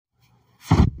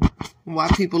Why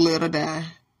people live or die.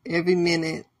 Every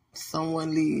minute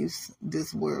someone leaves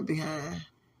this world behind.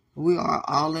 We are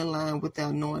all in line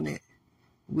without knowing it.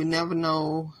 We never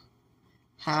know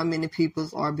how many people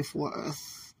are before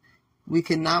us. We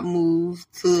cannot move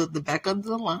to the back of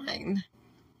the line.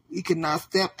 We cannot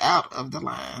step out of the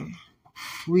line.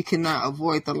 We cannot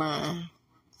avoid the line.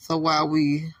 So while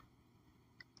we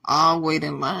all wait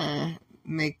in line,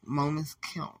 make moments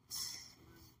count.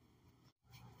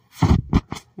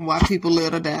 Why people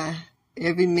live or die.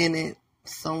 Every minute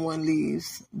someone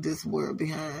leaves this world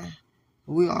behind.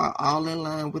 We are all in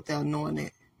line without knowing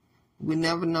it. We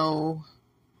never know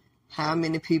how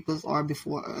many people are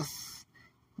before us.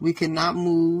 We cannot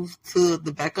move to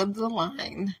the back of the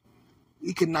line.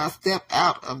 We cannot step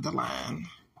out of the line.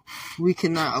 We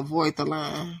cannot avoid the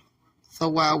line. So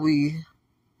while we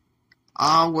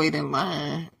all wait in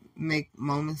line, make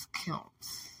moments count.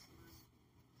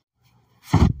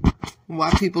 Why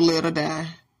people live or die.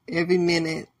 Every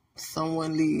minute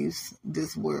someone leaves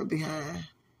this world behind.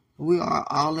 We are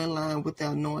all in line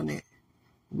without knowing it.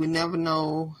 We never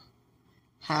know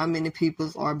how many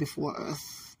people are before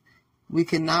us. We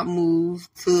cannot move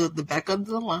to the back of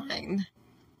the line.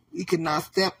 We cannot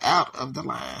step out of the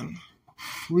line.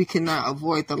 We cannot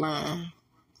avoid the line.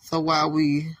 So while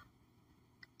we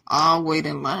all wait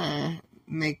in line,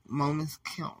 make moments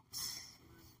count.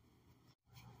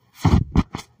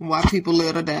 Why people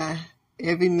live or die.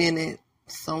 Every minute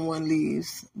someone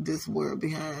leaves this world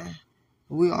behind.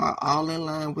 We are all in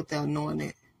line without knowing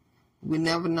it. We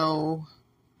never know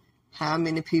how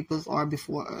many people are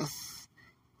before us.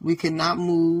 We cannot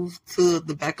move to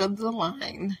the back of the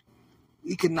line.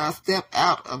 We cannot step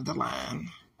out of the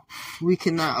line. We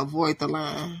cannot avoid the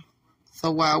line. So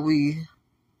while we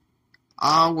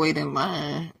all wait in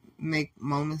line, make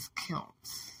moments count.